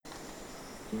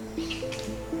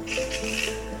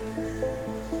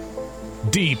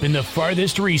Deep in the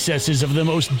farthest recesses of the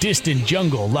most distant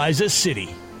jungle lies a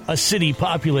city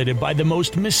populated by the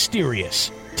most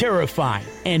mysterious, terrifying,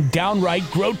 and downright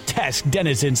grotesque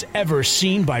denizens ever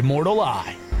seen by mortal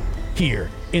eye. Here,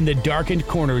 in the darkened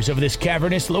corners of this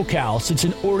cavernous locale sits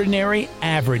an ordinary,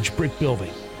 average brick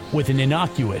building with an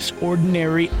innocuous,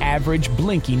 ordinary, average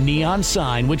blinking neon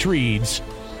sign which reads,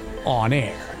 On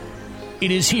Air.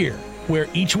 It is here where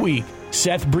each week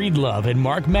Seth Breedlove and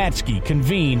Mark Matsky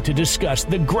convene to discuss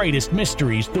the greatest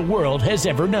mysteries the world has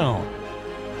ever known.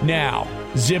 Now,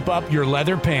 zip up your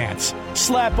leather pants,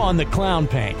 slap on the clown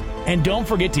paint, and don't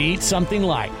forget to eat something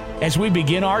light as we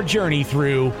begin our journey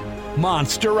through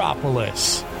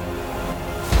Monsteropolis.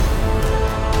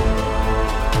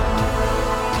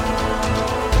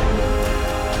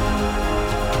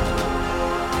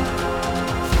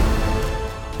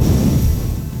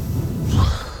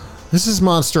 This is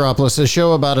Monsteropolis, a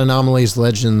show about anomalies,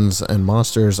 legends, and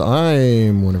monsters.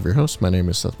 I'm one of your hosts. My name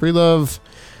is Seth Breedlove.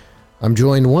 I'm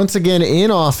joined once again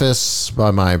in office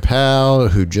by my pal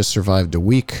who just survived a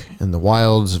week in the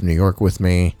wilds of New York with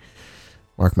me,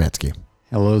 Mark Matsky.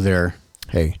 Hello there.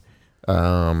 Hey,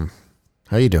 how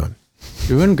you doing?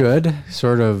 Doing good.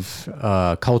 Sort of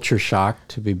culture shock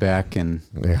to be back in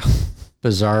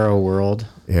bizarro world.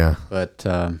 Yeah. But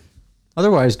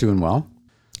otherwise doing well.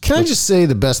 Can I just say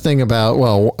the best thing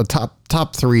about,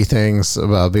 top three things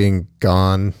about being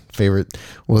gone, favorite,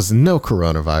 was no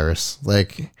coronavirus.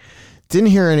 Like,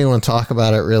 didn't hear anyone talk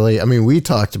about it really. I mean, we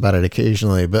talked about it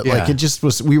occasionally, but like it just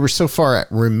was, we were so far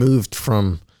removed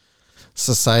from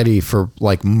society for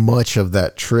like much of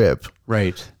that trip.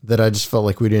 Right. That I just felt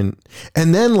like we didn't.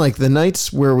 And then like the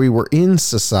nights where we were in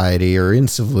society or in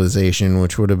civilization,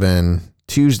 which would have been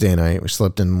Tuesday night, we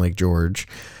slept in Lake George.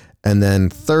 And then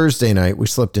Thursday night, we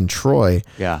slept in Troy.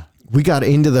 Yeah. We got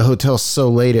into the hotel so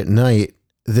late at night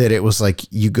that it was like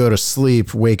you go to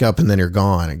sleep, wake up, and then you're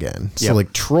gone again. So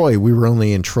like Troy, we were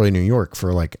only in Troy, New York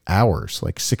for like hours,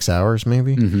 like 6 hours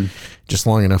maybe. Mm-hmm. Just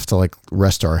long enough to like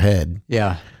rest our head.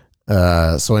 Yeah.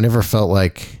 So I never felt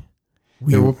like...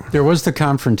 There was the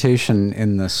confrontation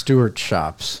in the Stewart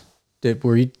shops. Did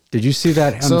you see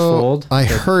that unfold? I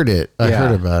heard it. I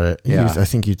heard about it. Yeah. I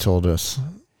think you told us.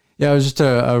 Yeah, it was just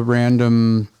a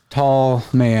random tall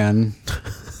man.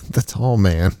 The tall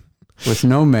man. With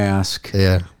no mask.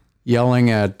 Yeah.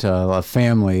 Yelling at a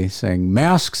family saying,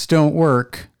 masks don't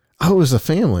work. Oh, it was a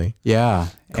family. Yeah.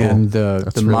 Cool. And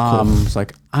the mom was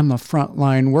like, I'm a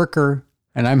frontline worker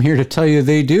and I'm here to tell you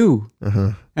they do.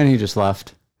 Uh-huh. And he just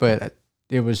left. But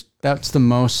that's the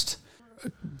most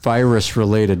virus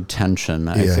related tension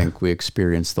I think we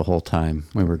experienced the whole time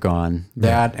we were gone.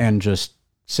 That and just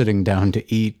sitting down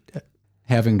to eat,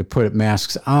 having to put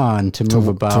masks on to move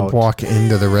about. To walk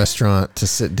into the restaurant, to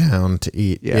sit down, to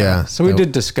eat. Yeah. So we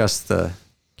did discuss the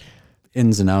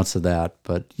ins and outs of that,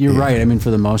 but you're right. I mean,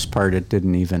 for the most part, it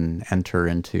didn't even enter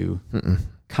into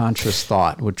conscious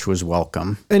thought, which was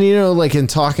welcome. And, you know, like in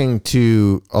talking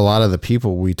to a lot of the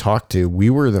people we talked to, we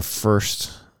were the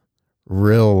first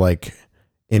real like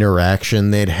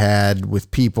interaction they'd had with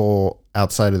people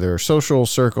outside of their social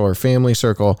circle or family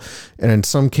circle. And in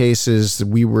some cases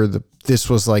this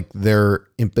was like their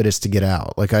impetus to get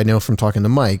out. Like I know from talking to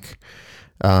Mike,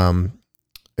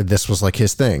 this was like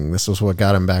his thing. This was what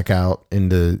got him back out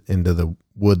into the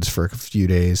woods for a few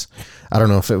days. I don't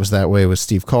know if it was that way with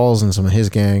Steve Calls and some of his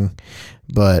gang,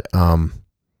 but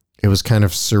it was kind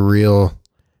of surreal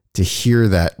to hear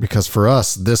that because for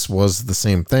us, this was the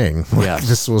same thing. Like,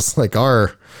 this was like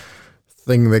our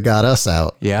thing that got us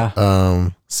out. Yeah.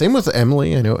 Same with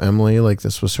Emily. I know Emily, like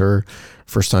this was her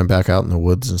first time back out in the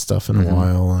woods and stuff in a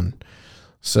while. And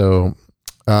so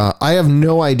I have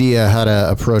no idea how to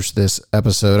approach this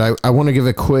episode. I want to give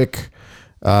a quick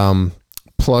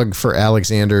plug for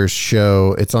Alexander's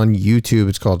show. It's on YouTube.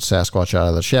 It's called Sasquatch Out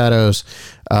of the Shadows.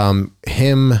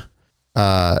 Him,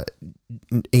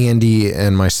 Andy,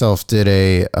 and myself did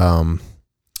a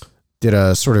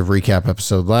sort of recap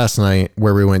episode last night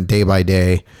where we went day by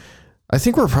day. I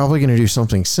think we're probably going to do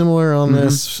something similar on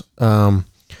this.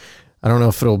 I don't know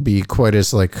if it'll be quite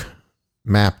as like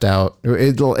mapped out.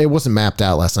 It wasn't mapped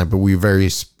out last night, but we very,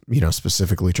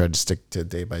 specifically tried to stick to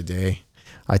day by day.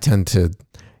 I tend to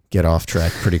get off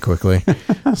track pretty quickly.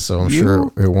 So I'm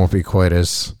sure it won't be quite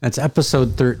as... That's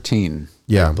episode 13,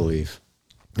 I believe.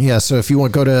 Yeah, so if you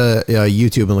want, go to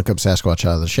YouTube and look up Sasquatch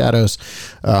Out of the Shadows.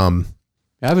 I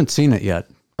haven't seen it yet.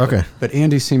 Okay. But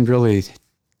Andy seemed really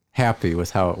happy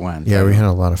with how it went. Yeah, we had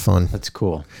a lot of fun. That's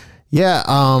cool. Yeah,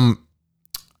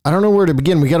 I don't know where to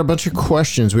begin. We got a bunch of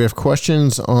questions. We have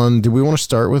questions on, do we want to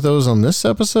start with those on this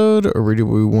episode, or do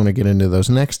we want to get into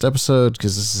those next episode?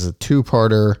 Because this is a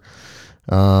two-parter.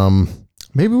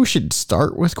 Maybe we should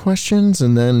start with questions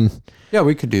and then... Yeah,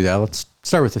 we could do that. Let's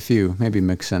start with a few, maybe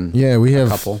mix in we have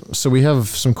a couple. So we have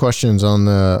some questions on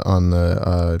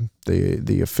the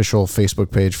official Facebook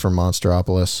page for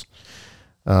Monsteropolis.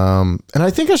 And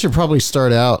I think I should probably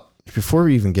start out before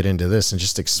we even get into this and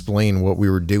just explain what we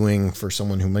were doing for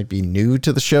someone who might be new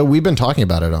to the show. We've been talking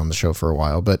about it on the show for a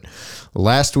while, but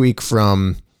last week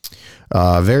from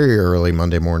very early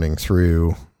Monday morning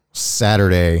through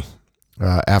Saturday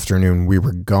afternoon, we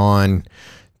were gone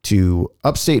to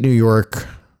upstate New York.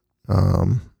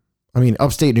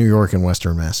 Upstate New York and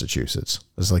Western Massachusetts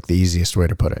is like the easiest way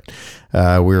to put it.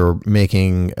 We were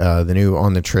making the new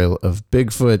On the Trail of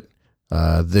Bigfoot,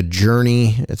 The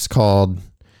Journey, it's called.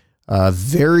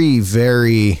 Very,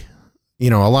 very, a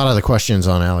lot of the questions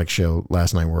on Alex's show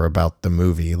last night were about the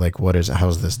movie, like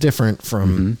how's this different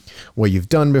from what you've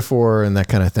done before and that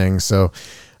kind of thing. So,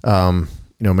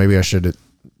 maybe I should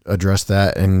address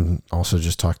that and also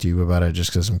just talk to you about it,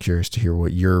 just because I'm curious to hear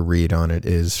what your read on it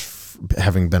is,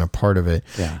 having been a part of it.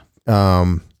 Yeah.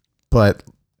 But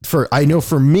I know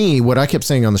for me, what I kept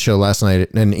saying on the show last night,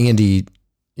 and Andy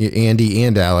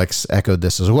and Alex echoed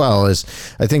this as well, is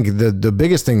I think the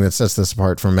biggest thing that sets this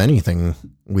apart from anything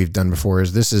we've done before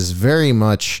is this is very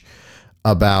much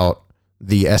about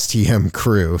the STM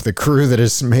crew, the crew that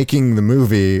is making the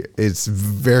movie. It's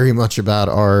very much about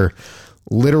our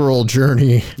literal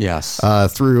journey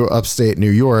through upstate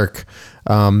New York.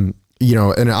 And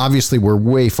obviously we're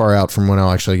way far out from when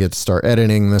I'll actually get to start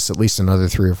editing this, at least another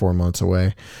 3 or 4 months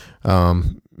away.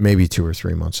 Maybe 2 or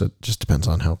 3 months. It just depends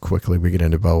on how quickly we get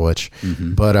into Bell Witch.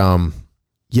 But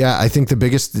I think the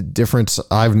biggest difference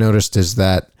I've noticed is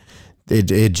that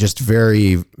it just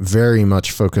very, very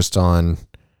much focused on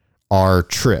our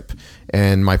trip.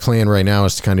 And my plan right now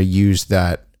is to kind of use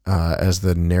that as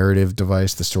the narrative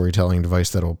device, the storytelling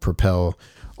device that'll propel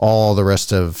all the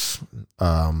rest of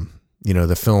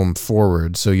the film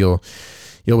forward. So you'll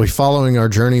be following our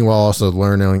journey while also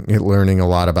learning a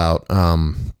lot about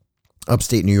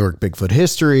upstate New York Bigfoot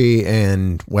history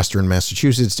and Western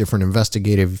Massachusetts, different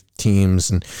investigative teams.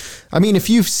 And I mean, if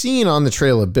you've seen On the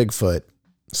Trail of Bigfoot,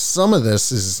 some of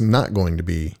this is not going to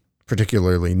be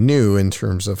particularly new in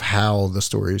terms of how the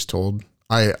story is told.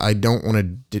 I don't want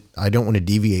to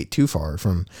deviate too far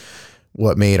from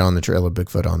what made On the Trail of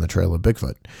Bigfoot On the Trail of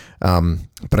Bigfoot.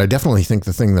 But I definitely think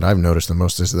the thing that I've noticed the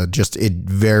most is that just a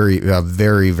very,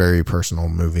 very personal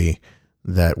movie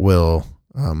that will,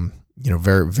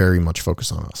 very, very much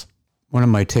focus on us. One of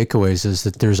my takeaways is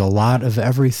that there's a lot of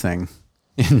everything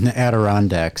in the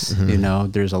Adirondacks.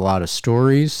 There's a lot of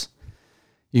stories.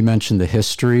 You mentioned the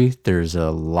history. There's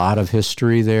a lot of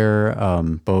history there,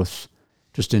 both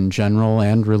just in general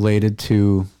and related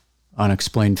to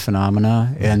unexplained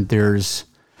phenomena. And there's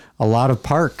a lot of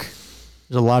park.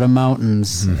 There's a lot of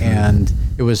mountains. And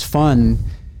it was fun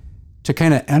to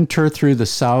kind of enter through the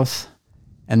south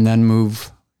and then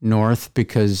move north,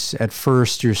 because at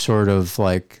first you're sort of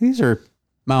like, these are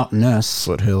mountainous.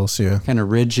 Foothills, yeah. Kind of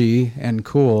ridgy and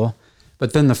cool.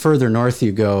 But then the further north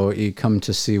you go, you come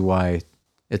to see why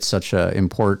it's such a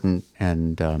important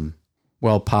and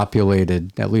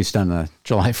well-populated, at least on the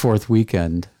July 4th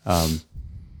weekend,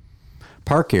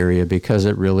 park area, because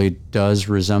it really does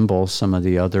resemble some of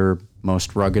the other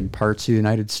most rugged parts of the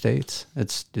United States.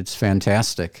 It's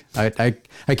fantastic. I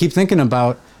keep thinking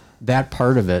about that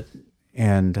part of it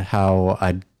and how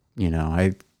I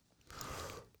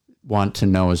want to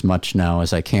know as much now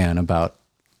as I can about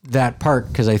that part,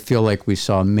 because I feel like we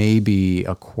saw maybe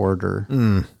a quarter,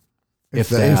 if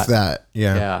that.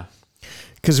 Yeah.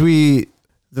 Because the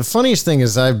funniest thing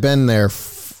is I've been there.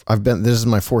 This is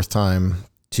my 4th time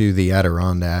to the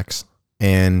Adirondacks,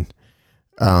 and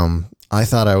I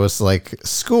thought I was like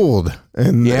schooled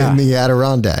in the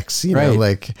Adirondacks, you know,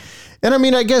 like, and I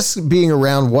mean, I guess being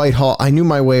around Whitehall, I knew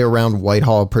my way around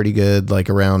Whitehall pretty good,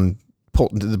 like around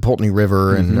the Pulteney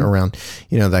River and around,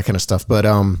 that kind of stuff. But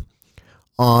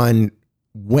on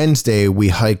Wednesday, we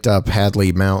hiked up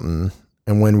Hadley Mountain,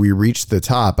 and when we reached the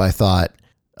top, I thought,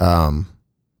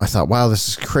 wow, this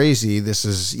is crazy. This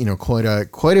is, quite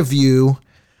a view.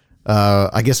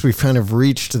 I guess we've kind of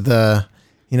reached the,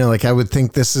 like I would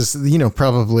think this is,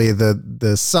 probably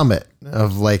the summit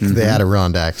of like the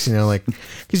Adirondacks, like,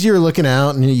 cause you're looking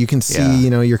out and you can see,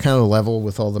 you're kind of level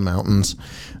with all the mountains.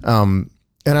 And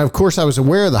of course I was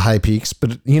aware of the high peaks,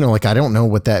 but like, I don't know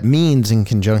what that means in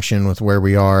conjunction with where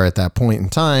we are at that point in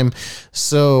time.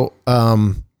 So,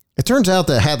 and It turns out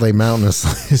that Hadley Mountain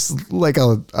is like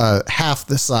a half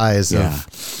the size of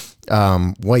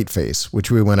Whiteface, which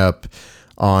we went up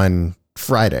on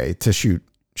Friday to shoot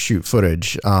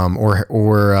footage, or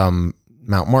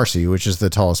Mount Marcy, which is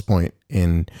the tallest point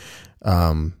in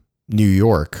New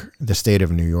York, the state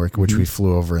of New York, which we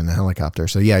flew over in the helicopter.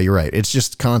 So yeah, you're right. It's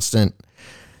just constant.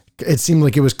 It seemed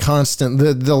like it was constant.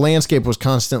 The landscape was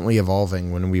constantly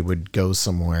evolving when we would go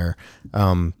somewhere.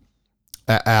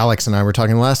 Alex and I were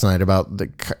talking last night about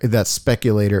that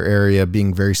speculator area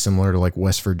being very similar to like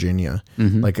West Virginia,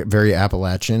 like very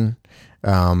Appalachian,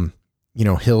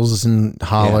 hills and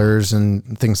hollers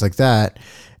and things like that.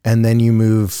 And then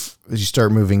you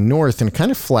start moving north, and it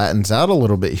kind of flattens out a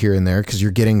little bit here and there because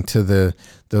you're getting to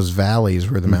those valleys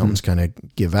where the mountains kind of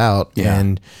give out. Yeah.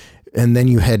 And then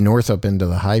you head north up into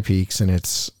the high peaks, and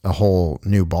it's a whole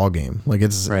new ball game. Like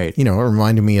it's, it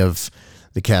reminded me of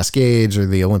the Cascades or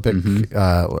the Olympic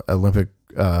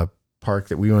park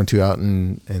that we went to out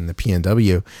in the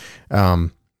PNW.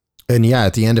 And yeah,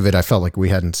 at the end of it, I felt like we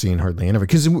hadn't seen hardly any of it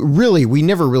because really, we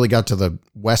never really got to the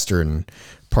western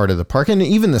part of the park, and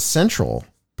even the central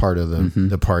part of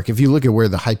the park. If you look at where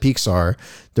the high peaks are,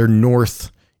 they're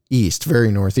northeast,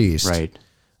 very northeast. Right.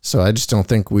 So I just don't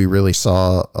think we really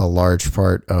saw a large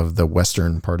part of the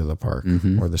western part of the park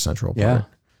or the central part. Yeah.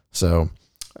 So,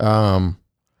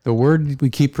 the word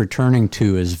we keep returning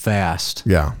to is vast.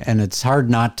 Yeah. And it's hard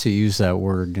not to use that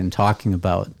word in talking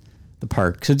about the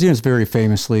park. Because it's very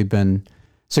famously been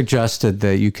suggested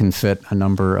that you can fit a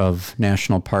number of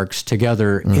national parks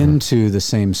together into the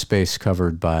same space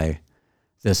covered by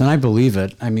this. And I believe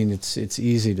it. I mean, it's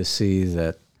easy to see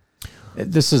that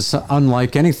this is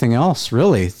unlike anything else,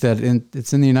 really,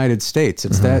 it's in the United States.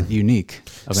 It's that unique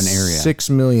of an area. 6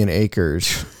 million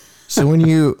acres.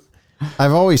 So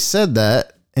I've always said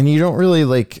that, and you don't really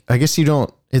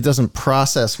it doesn't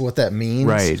process what that means.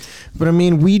 Right. But I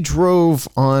mean, we drove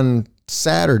on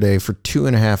Saturday for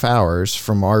 2.5 hours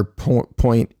from our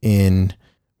point in,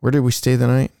 where did we stay the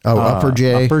night? Oh, Upper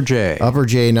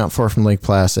J, not far from Lake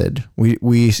Placid. We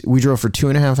drove for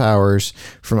 2.5 hours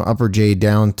from Upper J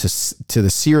down to the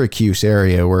Syracuse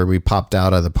area where we popped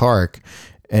out of the park.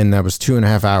 And that was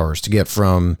 2.5 hours to get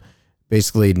from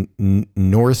basically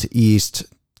northeast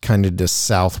kind of to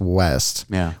southwest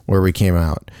where we came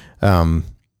out.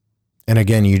 And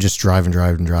again, you just drive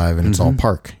and it's all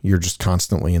park. You're just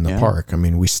constantly in the park. I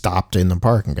mean, we stopped in the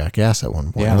park and got gas at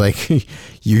one point. Yeah. Like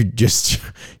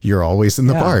you're always in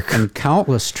the park. And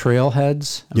countless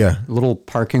trailheads. Little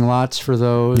parking lots for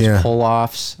those,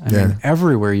 pull-offs. I mean,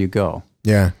 everywhere you go.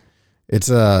 Yeah. It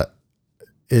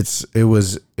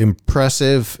was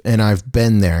impressive, and I've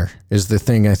been there is the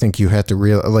thing I think you have to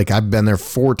realize. Like, I've been there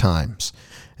 4 times.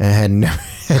 And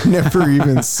had never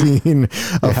even seen.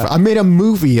 I made a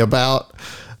movie about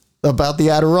the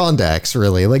Adirondacks.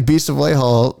 Really, like Beast of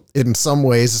Whitehall, in some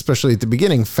ways, especially at the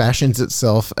beginning, fashions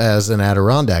itself as an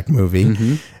Adirondack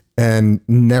movie, and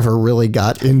never really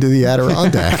got into the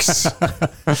Adirondacks.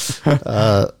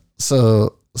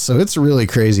 So it's really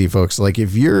crazy, folks. Like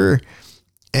if you're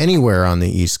anywhere on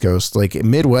the East Coast, like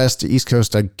Midwest to East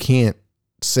Coast, I can't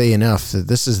say enough that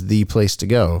this is the place to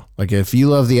go. Like if you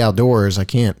love the outdoors, I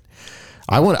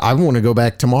want to go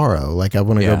back tomorrow. Like I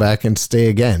want to go back and stay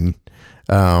again.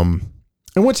 And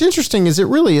what's interesting is it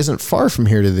really isn't far from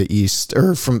here to the east,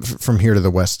 or from here to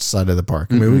the west side of the park.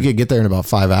 I mean, we could get there in about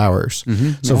 5 hours.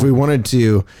 So if we wanted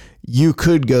to, you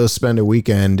could go spend a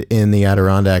weekend in the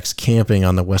Adirondacks camping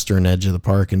on the western edge of the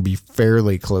park and be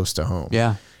fairly close to home.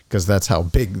 Yeah. Because that's how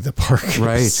big the park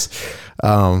is.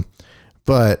 Right.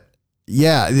 But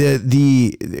yeah,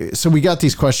 so we got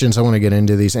these questions. I want to get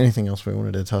into these. Anything else we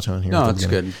wanted to touch on here? No, it's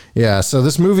good. Yeah. So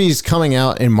this movie's coming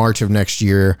out in March of next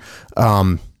year.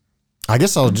 I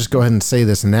guess I'll just go ahead and say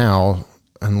this now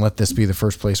and let this be the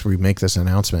first place where we make this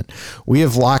announcement. We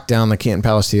have locked down the Canton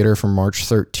Palace Theater for March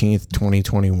 13th,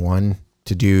 2021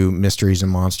 to do Mysteries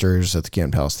and Monsters at the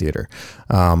Canton Palace Theater.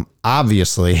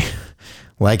 Obviously,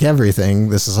 like everything,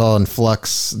 this is all in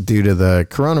flux due to the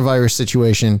coronavirus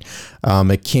situation.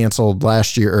 It canceled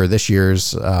this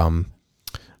year's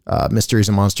Mysteries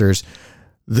and Monsters.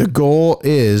 The goal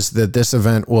is that this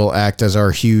event will act as our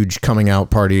huge coming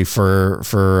out party for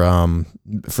On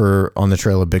the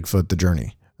Trail of Bigfoot: The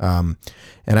Journey. And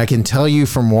I can tell you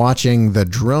from watching the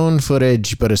drone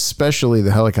footage, but especially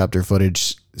the helicopter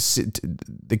footage,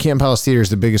 the Canton Palace Theater is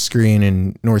the biggest screen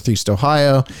in Northeast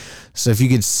Ohio. So if you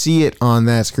could see it on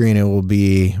that screen, it will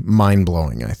be mind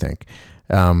blowing, I think.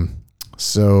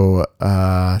 So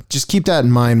just keep that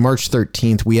in mind. March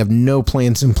 13th, we have no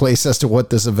plans in place as to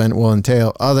what this event will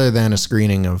entail other than a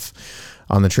screening of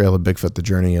On the Trail of Bigfoot: The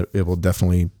Journey. It will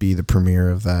definitely be the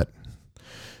premiere of that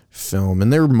film,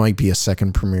 and there might be a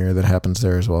second premiere that happens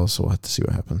there as well. So we'll have to see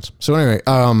what happens. So anyway,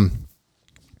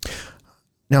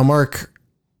 now Mark,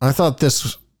 I thought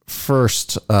this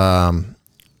first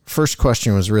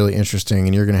question was really interesting,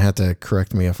 and you're going to have to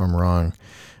correct me if I'm wrong.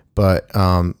 But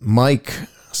Mike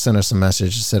sent us a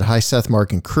message that said, "Hi, Seth,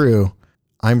 Mark, and crew.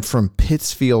 I'm from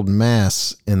Pittsfield,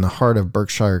 Mass, in the heart of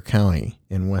Berkshire County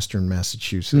in Western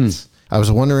Massachusetts. I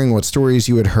was wondering what stories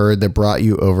you had heard that brought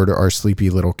you over to our sleepy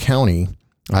little county.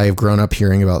 I have grown up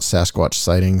hearing about Sasquatch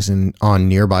sightings on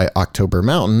nearby October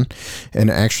Mountain, and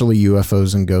actually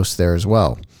UFOs and ghosts there as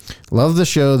well. Love the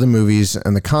show, the movies,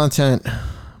 and the content.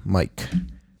 Mike."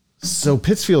 So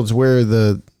Pittsfield's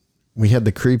where we had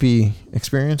the creepy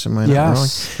experience. Am I not wrong?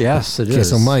 Yes, it is. Okay,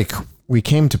 so Mike, we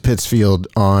came to Pittsfield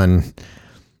on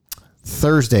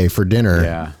Thursday for dinner.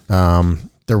 Yeah.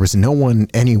 There was no one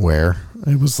anywhere.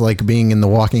 It was like being in The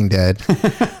Walking Dead.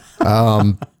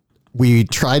 We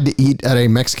tried to eat at a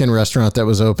Mexican restaurant that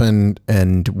was open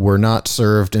and were not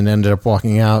served and ended up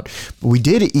walking out. But we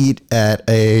did eat at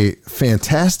a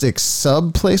fantastic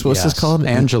sub place. What's this called?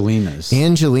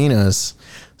 Angelina's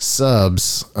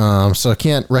Subs. So I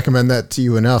can't recommend that to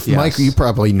you enough. Yes. Mike, you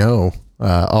probably know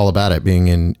all about it being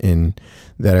in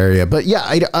that area. But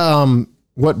yeah,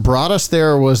 what brought us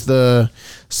there was the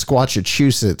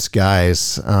Squatchachusetts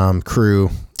guys crew,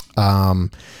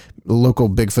 local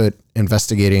Bigfoot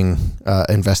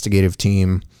investigative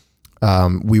team.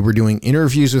 We were doing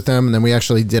interviews with them, and then we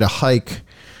actually did a hike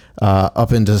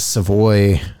up into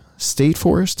Savoy State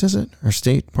Forest, is it? Or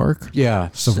State Park? Yeah.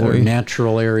 Savoy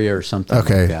natural area or something like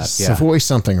that. Yeah. Savoy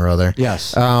something or other.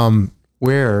 Yes.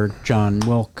 Where John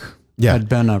Wilk had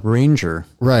been a ranger.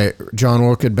 Right. John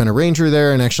Wilk had been a ranger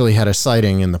there and actually had a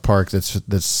sighting in the park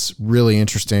that's really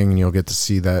interesting, and you'll get to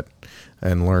see that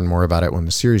and learn more about it when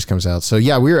the series comes out. So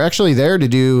yeah, we were actually there to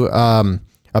do a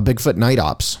Bigfoot night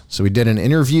ops. So we did an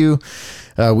interview.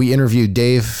 We interviewed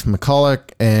Dave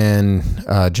McCulloch and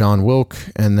John Wilk,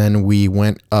 and then we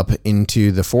went up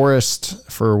into the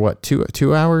forest for what,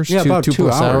 2 hours? Yeah, about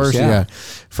 2 hours. Yeah,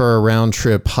 for a round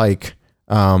trip hike.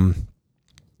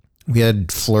 We had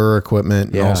FLIR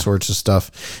equipment and all sorts of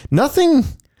stuff. Nothing.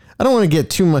 I don't want to get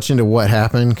too much into what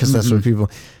happened because that's what people.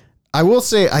 I will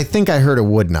say, I think I heard a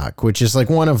wood knock, which is like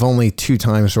one of only 2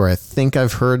 times where I think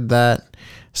I've heard that.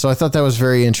 So I thought that was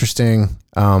very interesting.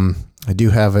 I do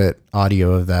have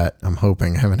audio of that. I'm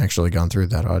hoping. I haven't actually gone through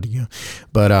that audio,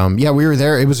 but yeah, we were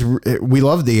there. We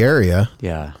loved the area.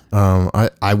 Yeah.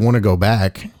 I want to go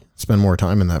back, spend more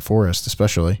time in that forest,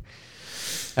 especially.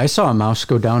 I saw a mouse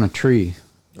go down a tree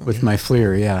with my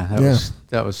FLIR. Yeah.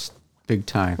 That was big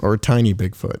time. Or a tiny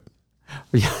Bigfoot.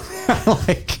 Yeah.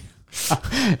 Like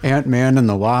Ant-Man and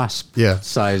the Wasp. Yeah.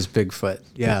 Size Bigfoot.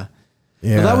 Yeah.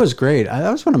 Yeah. Well, that was great.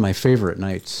 That was one of my favorite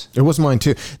nights. It was mine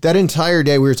too. That entire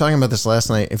day, we were talking about this last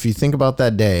night. If you think about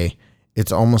that day,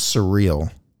 it's almost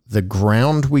surreal. The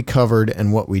ground we covered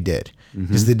and what we did.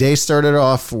 Because the day started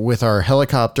off with our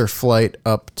helicopter flight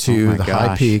up to the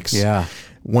high peaks. Yeah.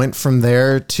 Went from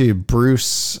there to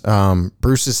Bruce's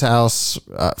house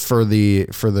for the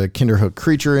Kinderhook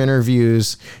creature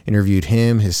interviews. Interviewed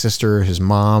him, his sister, his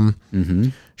mom.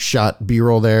 Shot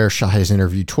B-roll there. Shot his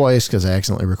interview twice because I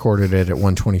accidentally recorded it at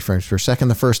 120 frames per second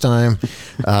the first time.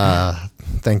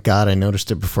 Thank God I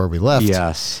noticed it before we left.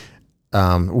 Yes.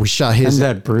 We shot his. And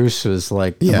that Bruce was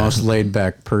like the most laid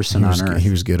back person on earth.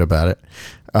 He was good about it.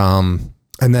 And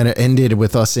then it ended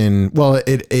with us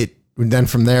then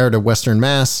from there to Western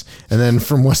Mass, and then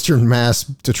from Western Mass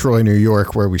to Troy, New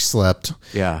York, where we slept.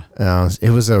 Yeah.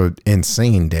 It was an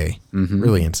insane day.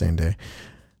 Really insane day.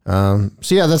 So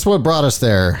yeah, that's what brought us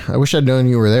there. I wish I'd known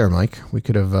you were there, Mike. We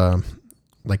could have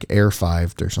like air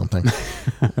fived or something.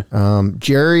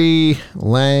 Jerry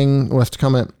Lang left a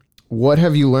comment. What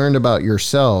have you learned about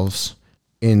yourselves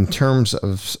in terms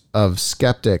of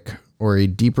skeptic or a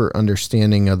deeper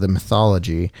understanding of the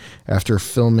mythology after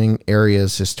filming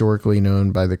areas historically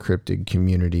known by the cryptid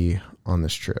community on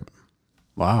this trip?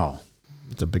 Wow.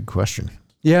 It's a big question.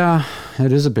 Yeah,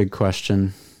 it is a big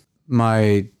question.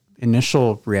 My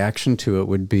initial reaction to it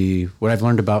would be, what I've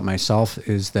learned about myself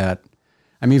is that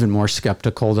I'm even more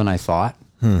skeptical than I thought.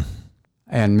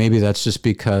 And maybe that's just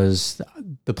because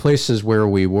the places where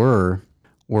we were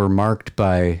marked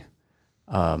by,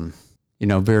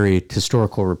 very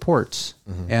historical reports.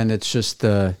 And it's just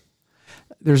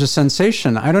there's a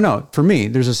sensation, I don't know, for me,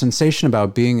 there's a sensation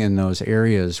about being in those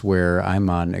areas where I'm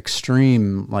on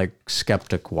extreme, like,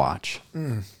 skeptic watch.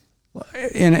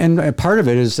 And a part of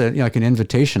it is that, like an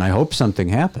invitation. I hope something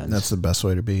happens. That's the best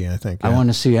way to be, I think. I want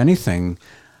to see anything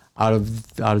out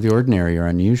of the ordinary or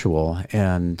unusual.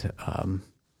 And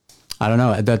I don't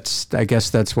know. I guess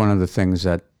that's one of the things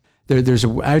that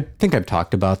I think I've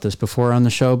talked about this before on the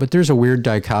show, but there's a weird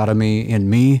dichotomy in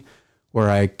me where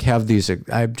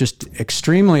I'm just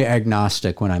extremely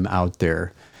agnostic when I'm out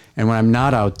there. And when I'm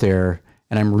not out there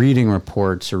and I'm reading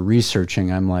reports or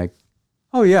researching, I'm like,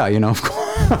 oh yeah,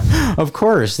 of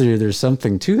course there's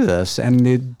something to this.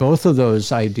 And both of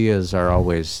those ideas are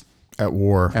always at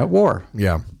war.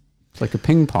 Yeah. It's like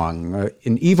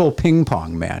an evil ping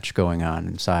pong match going on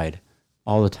inside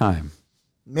all the time.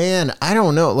 Man, I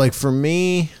don't know. Like for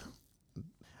me,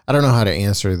 I don't know how to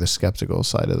answer the skeptical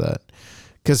side of that.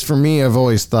 Because for me, I've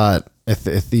always thought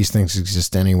if these things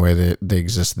exist anywhere, they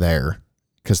exist there.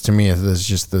 Because to me, it's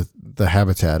just the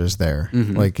habitat is there.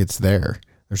 Mm-hmm. Like it's there.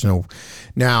 There's no.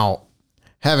 Now,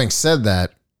 having said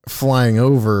that, flying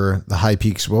over the High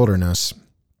Peaks Wilderness,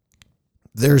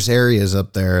 there's areas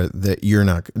up there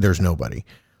that there's nobody.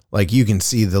 Like you can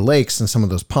see the lakes and some of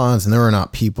those ponds, and there are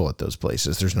not people at those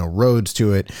places. There's no roads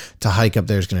to it. To hike up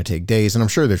there is going to take days. And I'm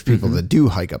sure there's people that do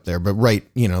hike up there, but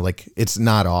like it's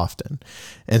not often.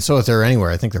 And so if they're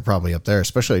anywhere, I think they're probably up there,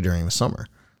 especially during the summer.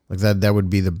 Like that would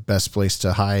be the best place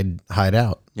to hide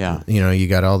out. Yeah. You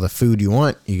got all the food you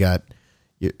want.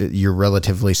 You're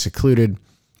relatively secluded.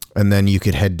 And then you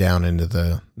could head down into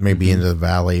the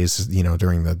valleys,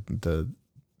 during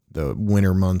the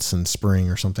winter months and spring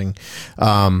or something.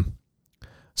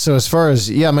 So as far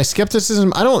as, my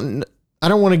skepticism, I don't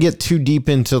want to get too deep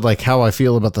into like how I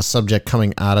feel about the subject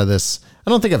coming out of this. I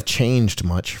don't think I've changed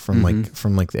much from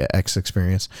the X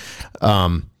experience.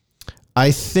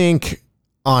 I think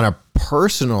on a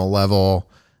personal level,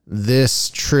 this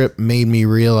trip made me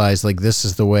realize like, this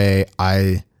is the way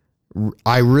I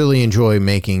really enjoy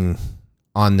making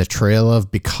on the trail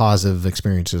of because of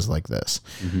experiences like this.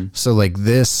 Mm-hmm. So like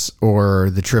this, or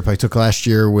the trip I took last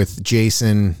year with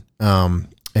Jason, and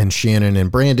Shannon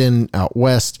and Brandon out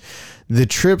west, the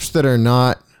trips that are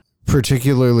not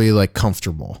particularly like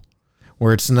comfortable,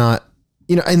 where it's not,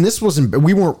 and this wasn't,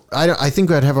 I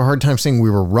think I'd have a hard time saying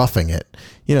we were roughing it.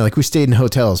 Like we stayed in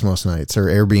hotels most nights or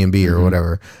Airbnb or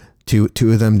whatever. Two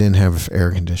of them didn't have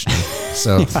air conditioning.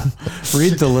 So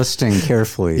read the listing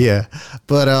carefully. Yeah.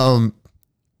 But,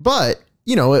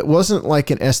 it wasn't like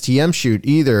an STM shoot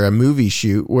either, a movie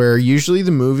shoot, where usually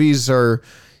the movies are,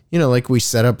 like we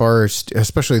set up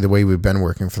especially the way we've been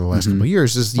working for the last couple of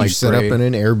years, is you set up in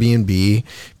an Airbnb,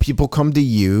 people come to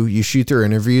you shoot their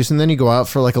interviews, and then you go out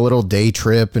for like a little day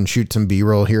trip and shoot some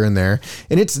B-roll here and there.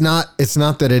 And it's not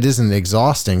that it isn't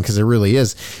exhausting, because it really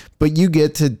is, but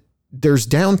there's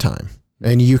downtime,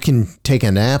 and you can take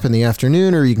a nap in the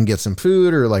afternoon, or you can get some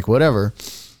food or like whatever.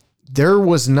 There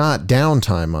was not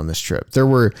downtime on this trip. There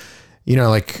were,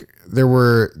 there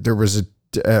was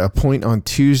a point on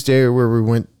Tuesday where we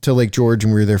went to Lake George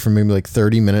and we were there for maybe like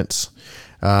 30 minutes.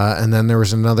 And then there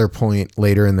was another point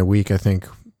later in the week, I think.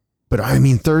 But I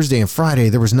mean, Thursday and Friday,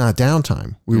 there was not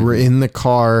downtime. We were in the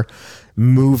car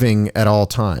moving at all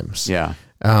times. Yeah.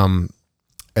 And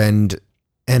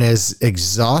as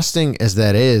exhausting as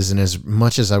that is, and as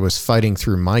much as I was fighting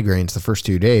through migraines the first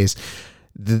 2 days,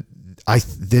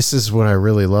 this is what I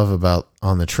really love about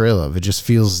On the Trail of. It just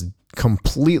feels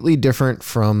completely different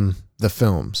from the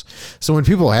films. So when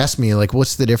people ask me like,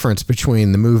 what's the difference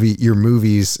between your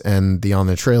movies and the On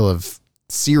the Trail of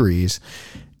series,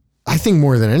 I think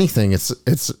more than anything, it's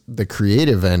the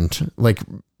creative end, like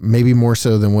maybe more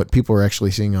so than what people are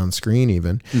actually seeing on screen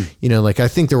even. Like I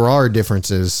think there are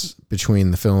differences between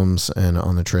the films and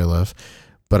On the Trail of.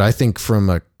 But I think from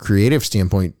a creative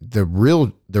standpoint, the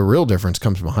real difference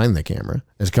comes behind the camera.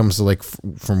 It comes to like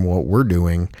from what we're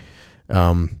doing,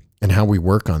 and how we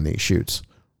work on these shoots.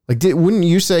 Like, wouldn't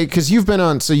you say, because you've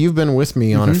been with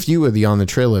me on a few of the On the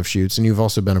Trail of shoots, and you've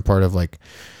also been a part of like,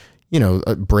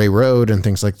 Bray Road and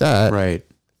things like that. Right.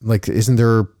 Like, isn't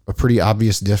there a pretty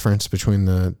obvious difference between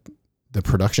the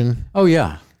production? Oh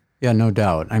yeah. Yeah, no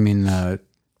doubt. I mean,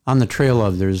 On the Trail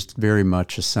of, there's very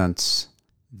much a sense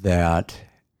that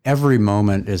every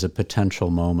moment is a potential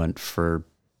moment for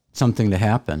something to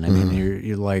happen. I mean,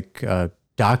 you're like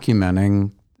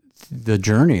documenting the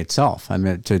journey itself. I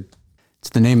mean, it's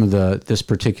the name of this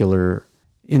particular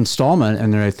installment,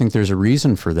 and I think there's a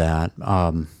reason for that.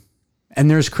 And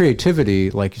there's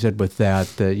creativity, like you said, with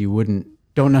that you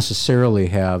don't necessarily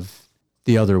have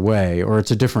the other way, or it's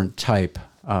a different type.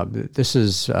 This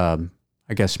is, I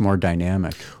guess, more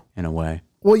dynamic in a way.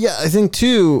 Well, yeah, I think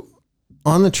too,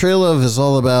 On the Trail of is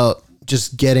all about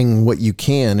just getting what you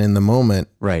can in the moment.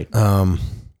 Right.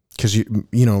 Because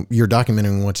you're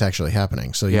documenting what's actually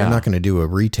happening. So you're not going to do a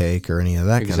retake or any of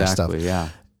that kind of stuff. Exactly, yeah.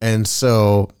 And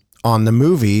so on the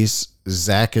movies,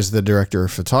 Zach is the director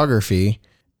of photography,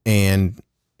 and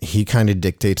he kind of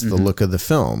dictates the look of the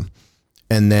film.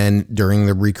 And then during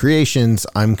the recreations,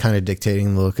 I'm kind of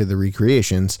dictating the look of the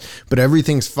recreations, but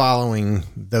everything's following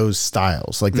those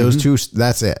styles. Like those two,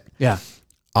 that's it. Yeah.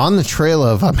 On the trail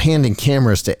of, I'm handing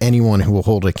cameras to anyone who will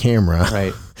hold a camera.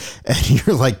 Right. And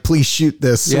you're like, please shoot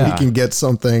this so we can get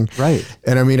something. Right.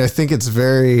 And I mean, I think it's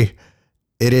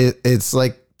it's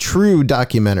like true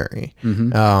documentary.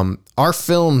 Our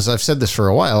films, I've said this for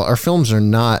a while, our films are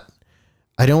not,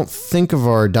 I don't think of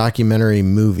our documentary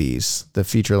movies, the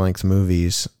feature length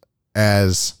movies,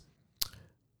 as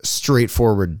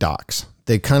straightforward docs.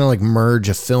 They kind of like merge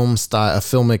a film style, a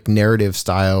filmic narrative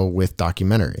style with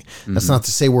documentary. That's not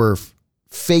to say we're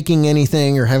faking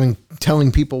anything or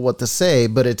telling people what to say,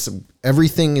 but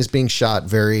everything is being shot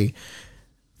very,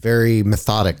 very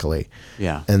methodically.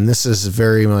 Yeah. And this is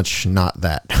very much not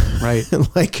that. Right.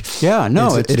 Like, yeah,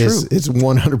 no, it's true. It's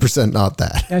 100% not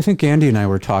that. I think Andy and I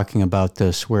were talking about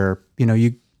this where,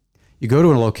 you go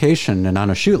to a location and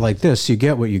on a shoot like this, you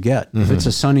get what you get. If it's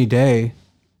a sunny day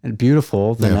and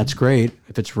beautiful, then that's great.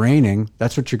 If it's raining,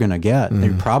 that's what you're going to get.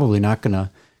 You're probably not going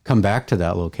to come back to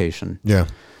that location. Yeah.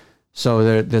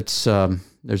 So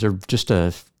there's just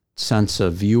a sense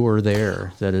of viewer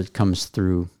there that it comes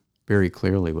through very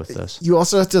clearly with this. You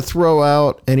also have to throw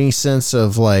out any sense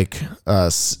of like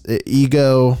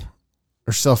ego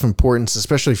or self-importance,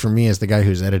 especially for me as the guy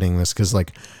who's editing this. Cause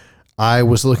like I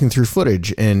was looking through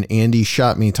footage and Andy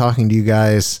shot me talking to you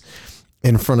guys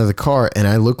in front of the car and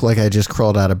I look like I just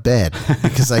crawled out of bed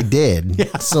because I did.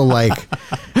 Yeah. So like,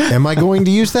 am I going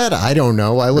to use that? I don't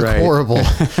know. I look horrible,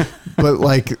 but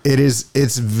like it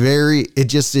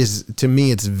just is to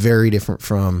me, it's very different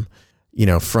from,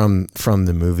 from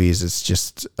the movies. It's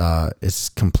just, it's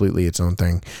completely its own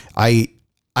thing.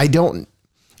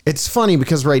 It's funny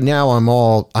because right now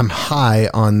I'm high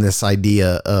on this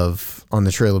idea of On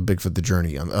the Trail of Bigfoot, the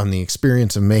journey on the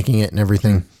experience of making it and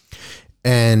everything.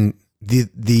 And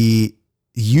the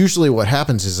usually what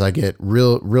happens is I get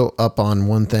real up on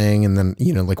one thing and then,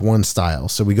 like one style.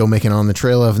 So we go make an On the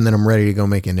Trail of, and then I'm ready to go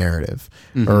make a narrative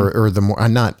or the more,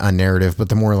 not a narrative, but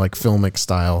the more like filmic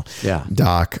style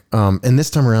doc. And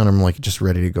this time around, I'm like just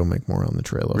ready to go make more On the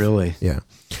Trail of. Really? Yeah.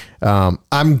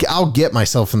 I'll get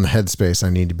myself in the headspace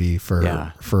I need to be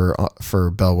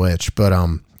for Bell Witch, but,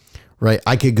 right.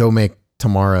 I could go make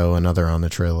tomorrow another On the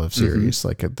Trail of series.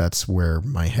 Like that's where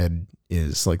my head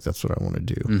is, like that's what I want to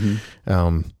do.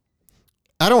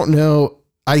 I don't know.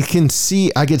 I could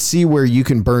see where you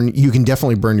can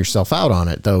definitely burn yourself out on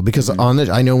it though, because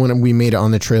I know when we made it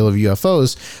On the Trail of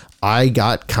UFOs, I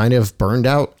got kind of burned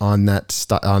out on that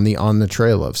on the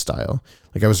Trail of style.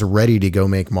 Like I was ready to go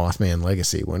make Mothman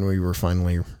Legacy when we were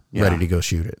finally ready to go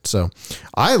shoot it. So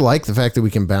I like the fact that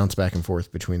we can bounce back and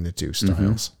forth between the two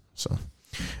styles.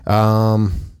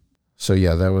 So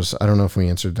yeah, that was, I don't know if we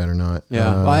answered that or not.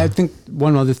 Yeah. Well, I think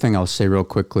one other thing I'll say real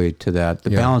quickly to that,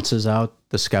 balances out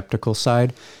the skeptical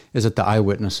side, is that the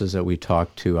eyewitnesses that we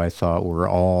talked to, I thought were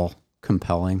all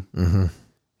compelling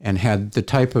and had the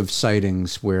type of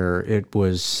sightings where it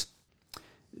was,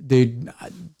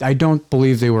 I don't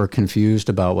believe they were confused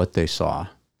about what they saw.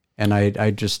 And I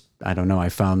don't know, I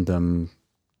found them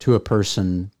to a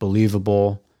person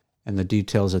believable, and the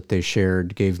details that they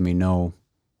shared gave me no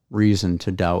reason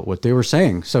to doubt what they were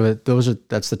saying. So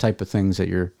that's the type of things that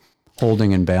you're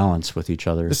holding in balance with each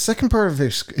other. The second part of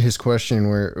his question,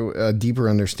 where a deeper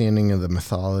understanding of the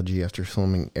mythology after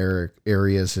filming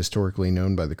areas historically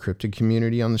known by the cryptid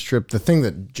community on the Strip. The thing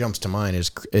that jumps to mind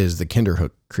is the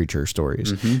Kinderhook creature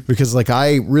stories, because like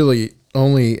I really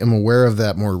only am aware of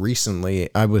that more recently.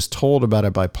 I was told about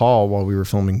it by Paul while we were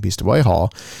filming Beast of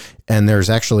Whitehall. And there's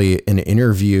actually an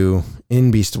interview in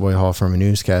Beast of Whitehall from a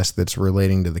newscast that's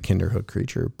relating to the Kinderhook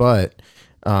creature. But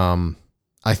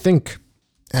I think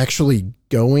actually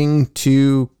going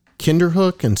to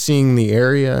Kinderhook and seeing the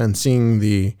area and seeing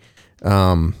the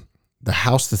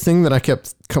house, the thing that I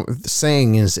kept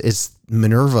saying is it's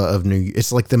Minerva of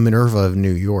it's like the Minerva of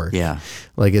New York. Yeah.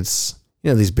 Like it's,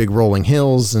 these big rolling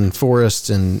hills and forests.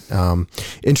 And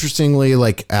interestingly,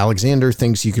 like Alexander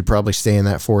thinks you could probably stay in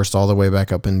that forest all the way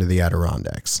back up into the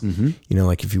Adirondacks,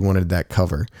 like if you wanted that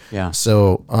cover. Yeah.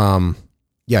 So,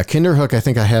 Kinderhook, I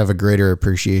think I have a greater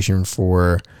appreciation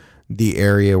for the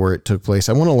area where it took place.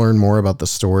 I want to learn more about the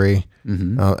story.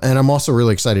 And I'm also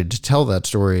really excited to tell that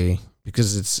story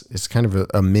because it's kind of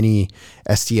a mini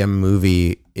STM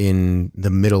movie in the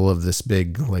middle of this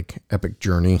big, like, epic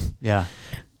journey. Yeah.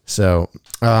 So,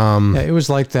 it was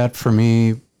like that for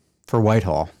me for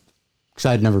Whitehall, because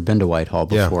I'd never been to Whitehall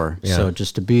before. Yeah. So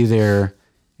just to be there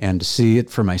and to see it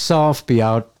for myself, be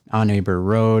out on Aber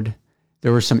Road.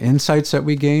 There were some insights that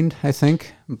we gained, I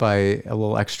think, by a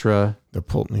little extra The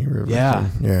Pulteney River. Yeah.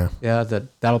 thing. Yeah. Yeah,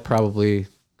 that'll probably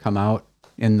come out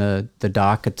in the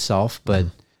doc itself. But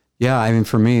yeah, I mean,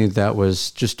 for me, that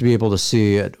was just to be able to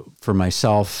see it for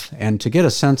myself and to get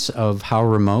a sense of how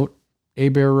remote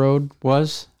Abair Road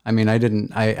was. I mean, I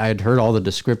had heard all the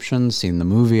descriptions, seen the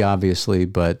movie, obviously,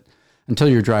 but until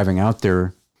you're driving out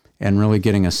there and really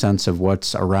getting a sense of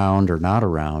what's around or not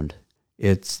around,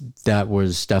 that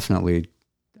was definitely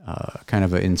kind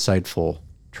of an insightful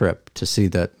trip to see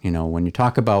that, when you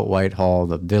talk about Whitehall,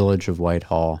 the village of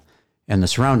Whitehall and the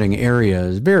surrounding area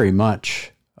is very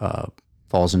much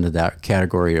falls into that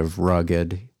category of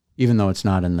rugged, even though it's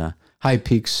not in the high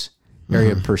peaks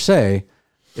area per se.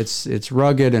 It's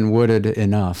rugged and wooded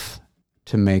enough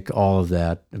to make all of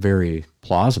that very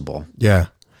plausible. Yeah.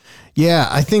 Yeah,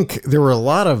 I think there were a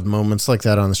lot of moments like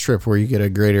that on the strip where you get a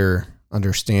greater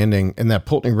understanding, and that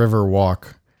Pulteney River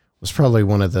walk was probably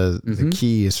one of the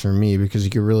keys for me, because you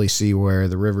could really see where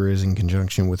the river is in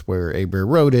conjunction with where Abair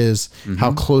Road is,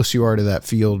 how close you are to that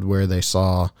field where they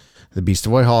saw the Beast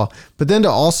of Whitehall. But then to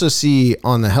also see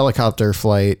on the helicopter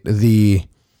flight the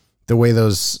way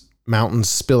those mountains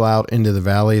spill out into the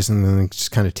valleys and then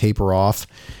just kind of taper off.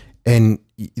 And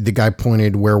the guy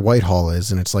pointed where Whitehall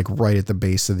is, and it's like right at the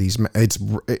base of these. It's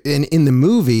in the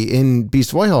movie in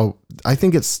Beast of Whitehall, I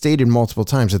think it's stated multiple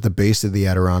times at the base of the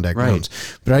Adirondack Mountains,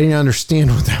 but I didn't understand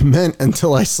what that meant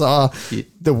until I saw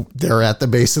they're at the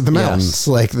base of the mountains. Yes.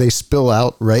 Like they spill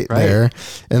out right there,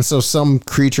 and so some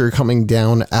creature coming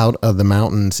down out of the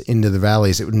mountains into the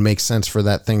valleys, it would make sense for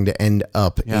that thing to end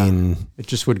up in. It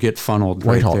just would get funneled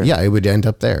Whitehall. right there. Yeah, it would end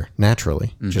up there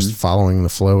naturally, just following the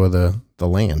flow of the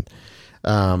land.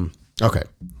 Okay.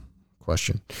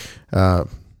 Question.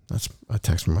 That's a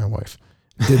text from my wife.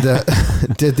 Did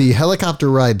the helicopter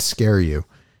ride scare you?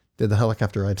 Did the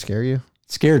helicopter ride scare you?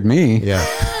 It scared me. Yeah.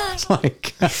 It's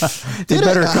like, they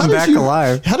better come back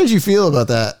alive. How did you feel about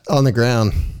that on the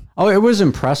ground? Oh, it was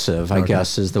impressive, I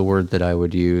guess is the word that I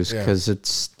would use,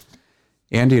 because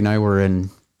Andy and I were in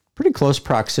pretty close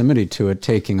proximity to it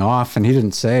taking off, and he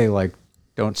didn't say like,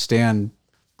 don't stand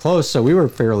close. So we were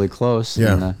fairly close.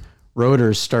 Yeah. And the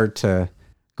rotors start to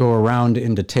go around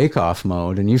into takeoff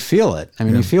mode, and you feel it. I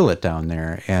mean, you feel it down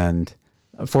there. And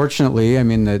fortunately, I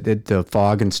mean, the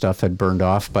fog and stuff had burned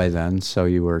off by then, so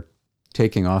you were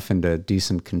taking off into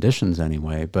decent conditions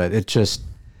anyway. But it just,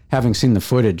 having seen the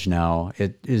footage now,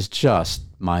 it is just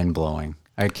mind blowing.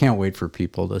 I can't wait for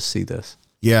people to see this.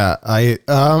 Yeah, I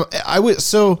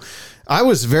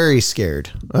was very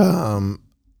scared.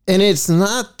 And it's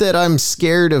not that I'm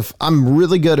scared of. I'm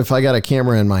really good if I got a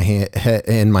camera in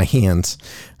my hands,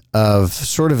 of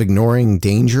sort of ignoring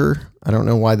danger. I don't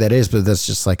know why that is, but that's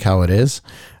just like how it is.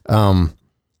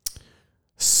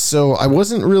 So I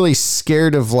wasn't really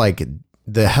scared of like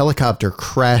the helicopter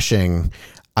crashing.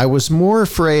 I was more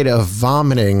afraid of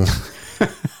vomiting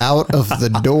out of the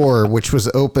door, which was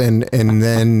open, and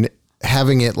then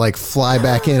having it like fly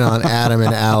back in on Adam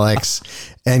and Alex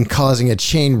and causing a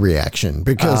chain reaction,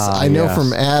 because I know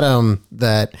from Adam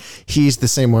that he's the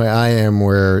same way I am,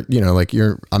 where, like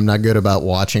I'm not good about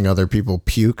watching other people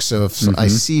puke. So if I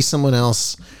see someone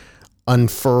else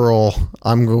unfurl,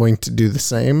 I'm going to do the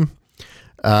same.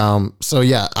 So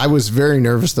yeah, I was very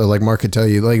nervous though. Like Mark could tell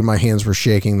you, like my hands were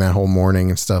shaking that whole morning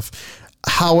and stuff.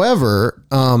 However,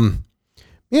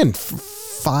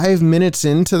 5 minutes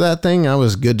into that thing, I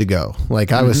was good to go.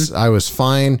 Like I was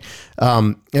fine.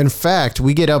 In fact,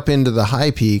 we get up into the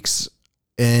high peaks,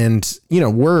 and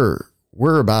we're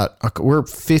about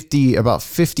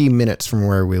 50 minutes from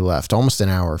where we left, almost an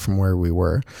hour from where we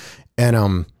were.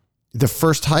 And the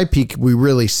first high peak we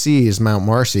really see is Mount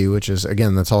Marcy, which is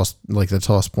again the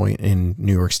tallest point in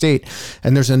New York State.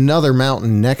 And there's another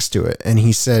mountain next to it. And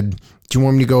he said, do you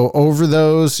want me to go over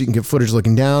those so you can get footage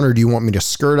looking down, or do you want me to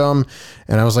skirt them?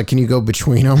 And I was like, can you go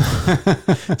between them?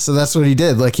 So that's what he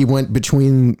did. Like he went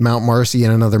between Mount Marcy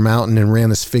and another mountain and ran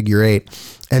this figure 8.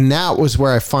 And that was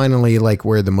where I finally,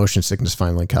 where the motion sickness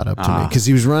finally caught up to me. Cause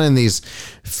he was running these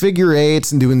figure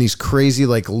 8s and doing these crazy,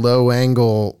 low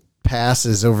angle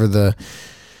passes over the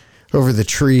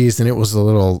trees. And it was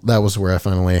that was where I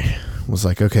finally was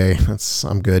like, okay,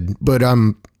 I'm good. But,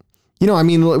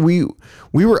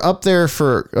 we were up there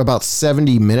for about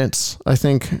 70 minutes, I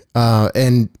think.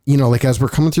 And, as we're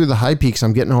coming through the high peaks,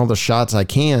 I'm getting all the shots I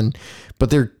can. But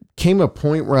there came a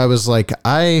point where I was like,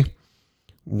 I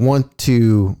want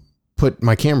to put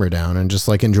my camera down and just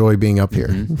enjoy being up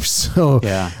here. So,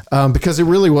 because it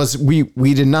really was, we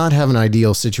did not have an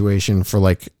ideal situation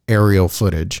for aerial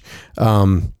footage.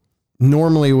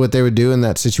 Normally what they would do in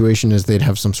that situation is they'd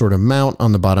have some sort of mount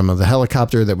on the bottom of the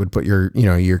helicopter that would put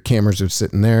your cameras would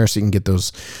sit in there so you can get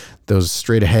those those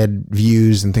straight ahead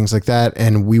views and things like that.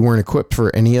 And we weren't equipped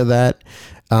for any of that.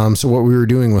 So what we were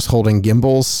doing was holding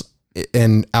gimbals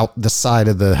and out the side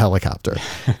of the helicopter.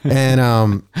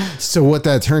 And so what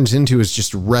that turns into is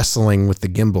just wrestling with the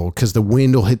gimbal, because the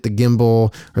wind will hit the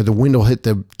gimbal or the wind will hit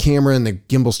the camera and the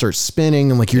gimbal starts spinning.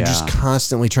 And like, you're just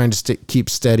constantly trying to keep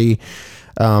steady.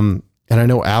 And I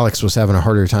know Alex was having a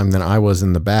harder time than I was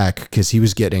in the back, because he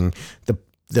was getting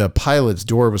the pilot's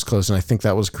door was closed, and I think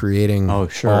that was creating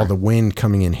all the wind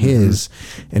coming in his,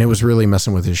 and it was really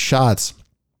messing with his shots.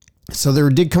 So there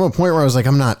did come a point where I was like,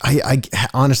 I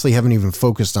honestly haven't even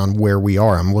focused on where we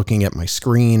are. I'm looking at my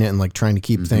screen and like trying to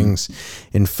keep things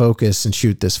in focus and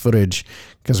shoot this footage,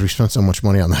 because we spent so much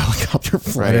money on the helicopter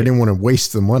flight. I didn't want to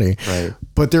waste the money. Right.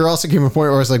 But there also came a point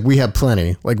where I was like, we have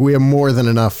plenty. Like, we have more than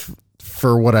enough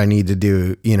for what I need to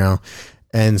do, you know?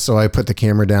 And so I put the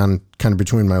camera down kind of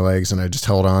between my legs, and I just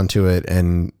held on to it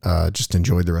and just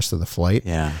enjoyed the rest of the flight.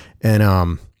 Yeah.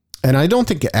 And I don't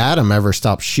think Adam ever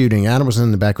stopped shooting. Adam was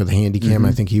in the back with a handy cam.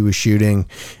 I think he was shooting,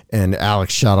 and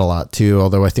Alex shot a lot too.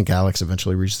 Although I think Alex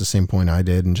eventually reached the same point I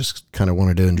did and just kind of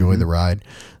wanted to enjoy the ride.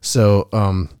 So,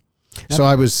 so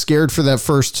I was scared for that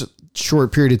first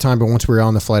short period of time, but once we were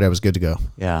on the flight, I was good to go.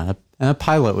 Yeah. And the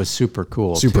pilot was super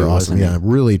cool. Super awesome. Yeah.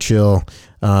 Really chill.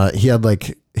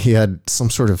 He had some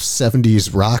sort of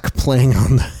 70s rock playing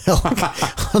on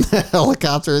the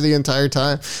helicopter the entire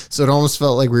time. So it almost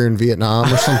felt like we were in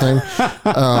Vietnam or something.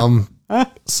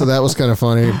 So that was kind of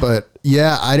funny, but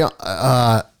yeah,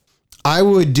 I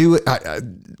would do it.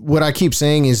 What I keep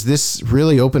saying is this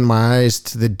really opened my eyes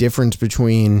to the difference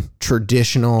between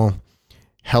traditional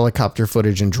helicopter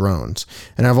footage and drones.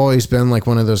 And I've always been like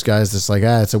one of those guys that's like,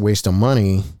 it's a waste of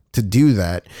money to do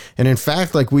that. And in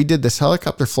fact, like, we did this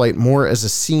helicopter flight more as a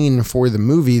scene for the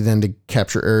movie than to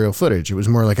capture aerial footage. It was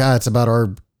more like, it's about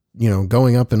our,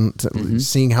 going up and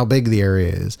seeing how big the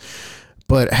area is.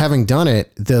 But having done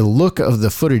it, the look of the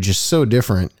footage is so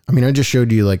different. I mean, I just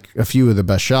showed you like a few of the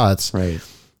best shots. Right.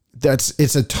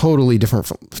 It's a totally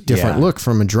different look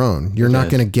from a drone. You're not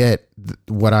going to get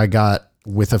what I got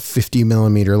with a 50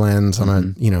 millimeter lens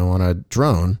on a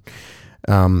drone.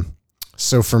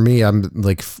 So for me, I'm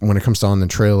like, when it comes to On the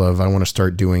Trail of, I want to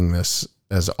start doing this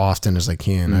as often as I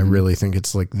can. I really think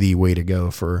it's like the way to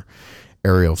go for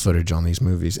aerial footage on these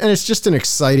movies. And it's just an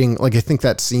exciting, like, I think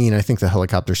the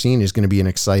helicopter scene is going to be an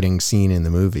exciting scene in the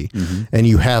movie. And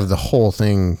you have the whole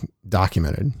thing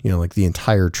documented, like the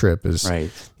entire trip is,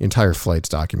 the entire flight's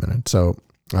documented. So,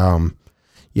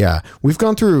 yeah, we've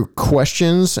gone through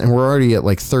questions and we're already at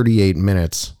like 38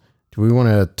 minutes. Do we want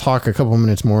to talk a couple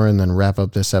minutes more and then wrap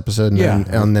up this episode? And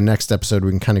then on the next episode,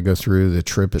 we can kind of go through the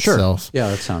trip itself. Yeah,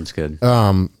 that sounds good.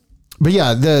 But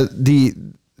yeah,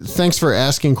 the thanks for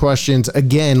asking questions.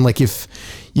 Again, like, if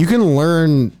you can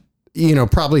learn,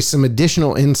 probably some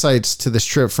additional insights to this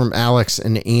trip from Alex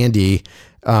and Andy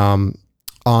on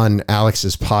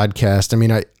Alex's podcast. I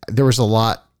mean, there was a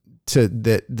lot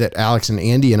that Alex and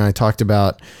Andy and I talked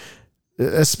about,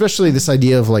 especially this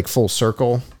idea of like full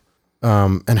circle.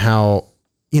 And how,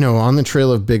 On the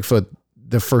Trail of Bigfoot,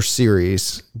 the first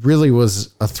series really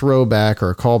was a throwback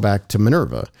or a callback to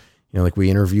Minerva. Like,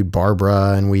 we interviewed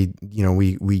Barbara, and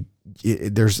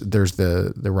there's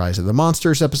the Rise of the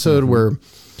Monsters episode where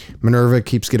Minerva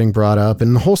keeps getting brought up,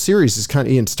 and the whole series is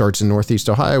it starts in Northeast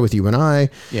Ohio with you and I.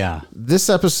 Yeah.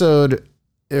 This episode,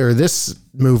 or this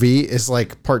movie, is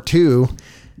like part 2,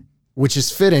 which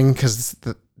is fitting because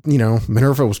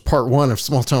Minerva was part 1 of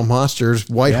Small Town Monsters.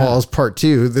 Whitehall is part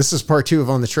 2. This is part 2 of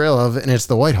On the Trail of, and it's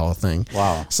the Whitehall thing.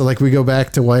 Wow. So like, we go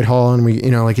back to Whitehall, and we,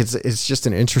 like, it's just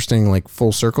an interesting, like,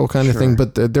 full circle kind of thing.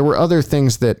 But there were other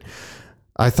things that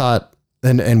I thought,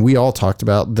 and we all talked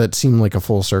about, that seemed like a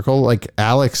full circle. Like,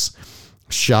 Alex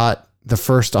shot the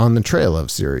first On the Trail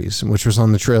of series, which was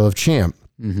On the Trail of Champ.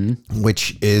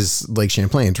 Which is Lake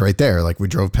Champlain's right there. Like, we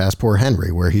drove past Poor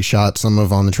Henry, where he shot some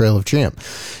of On the Trail of Champ.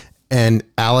 And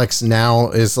Alex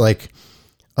now is like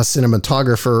a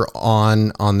cinematographer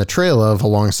on the Trail of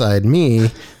alongside me.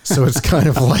 So it's kind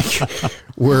of like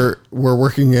we're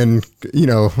working in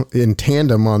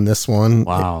tandem on this one.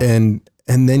 Wow. And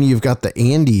then you've got the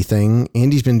Andy thing.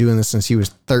 Andy's been doing this since he was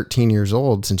 13 years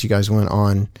old, since you guys went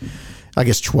on, I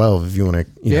guess 12 if you want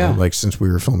to, like, since we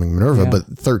were filming Minerva, but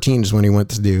 13 is when he went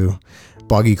to do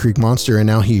Boggy Creek Monster, and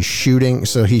now he's shooting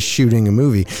a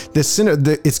movie. It's going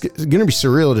to be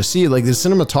surreal to see. Like, the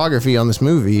cinematography on this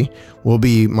movie will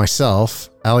be myself,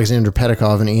 Alexander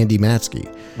Pedikov, and Andy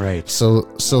Matsky. Right. So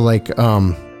like,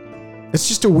 it's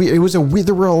just there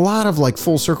were a lot of like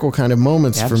full circle kind of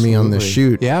moments for me on this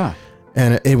shoot. Yeah.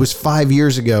 And it was 5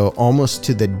 years ago, almost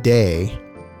to the day,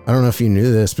 I don't know if you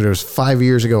knew this, but it was 5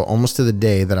 years ago, almost to the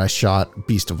day, that I shot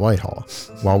Beast of Whitehall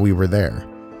while we were there.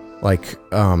 Like,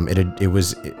 it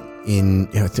was in,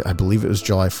 I believe it was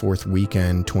July 4th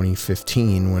weekend,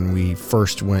 2015, when we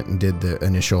first went and did the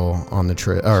initial on the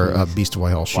trip, or Beast of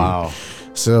Whitehall shoot. Wow.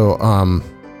 So,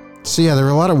 yeah, there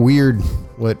were a lot of weird,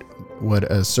 what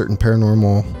a certain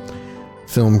paranormal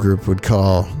film group would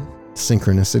call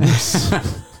synchronicities.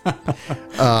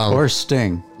 Or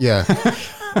Sting. Yeah.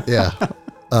 Yeah.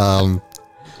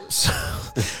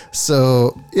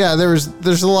 So yeah,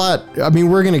 there's a lot. I mean,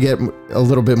 we're going to get a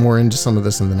little bit more into some of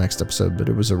this in the next episode, but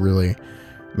it was a really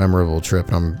memorable trip.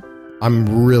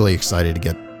 I'm really excited to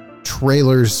get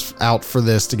trailers out for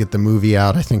this, to get the movie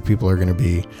out. I think people are going to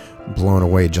be blown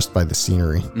away just by the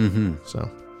scenery. Mm-hmm.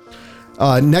 So,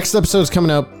 next episode is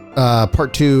coming up,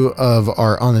 part 2 of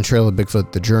our On the Trail of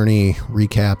Bigfoot, The Journey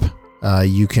recap.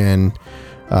 You can,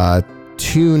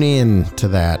 tune in to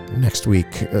that next week.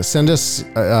 Send us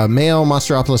mail,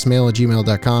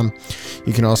 monsteropolismail@gmail.com.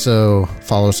 You can also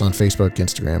follow us on Facebook,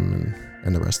 Instagram,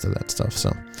 and the rest of that stuff.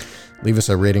 So leave us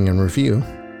a rating and review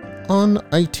on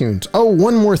iTunes. Oh,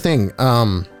 one more thing.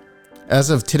 As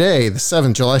of today,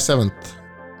 July 7th,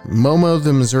 Momo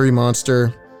the Missouri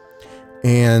Monster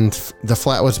and the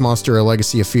Flatwoods Monster, A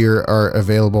Legacy of Fear, are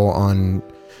available on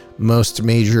most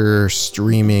major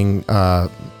streaming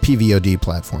PVOD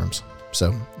platforms.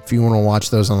 So if you want to watch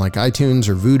those on like iTunes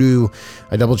or Vudu,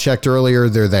 I double checked earlier,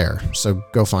 they're there. So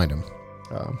go find them.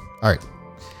 All right.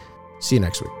 See you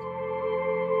next week.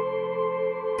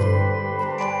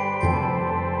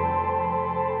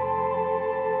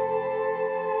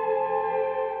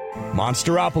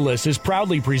 Monsteropolis is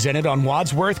proudly presented on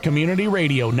Wadsworth Community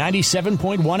Radio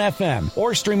 97.1 FM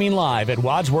or streaming live at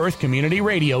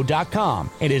wadsworthcommunityradio.com.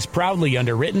 It is proudly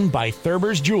underwritten by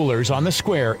Thurber's Jewelers on the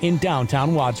Square in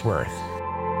downtown Wadsworth.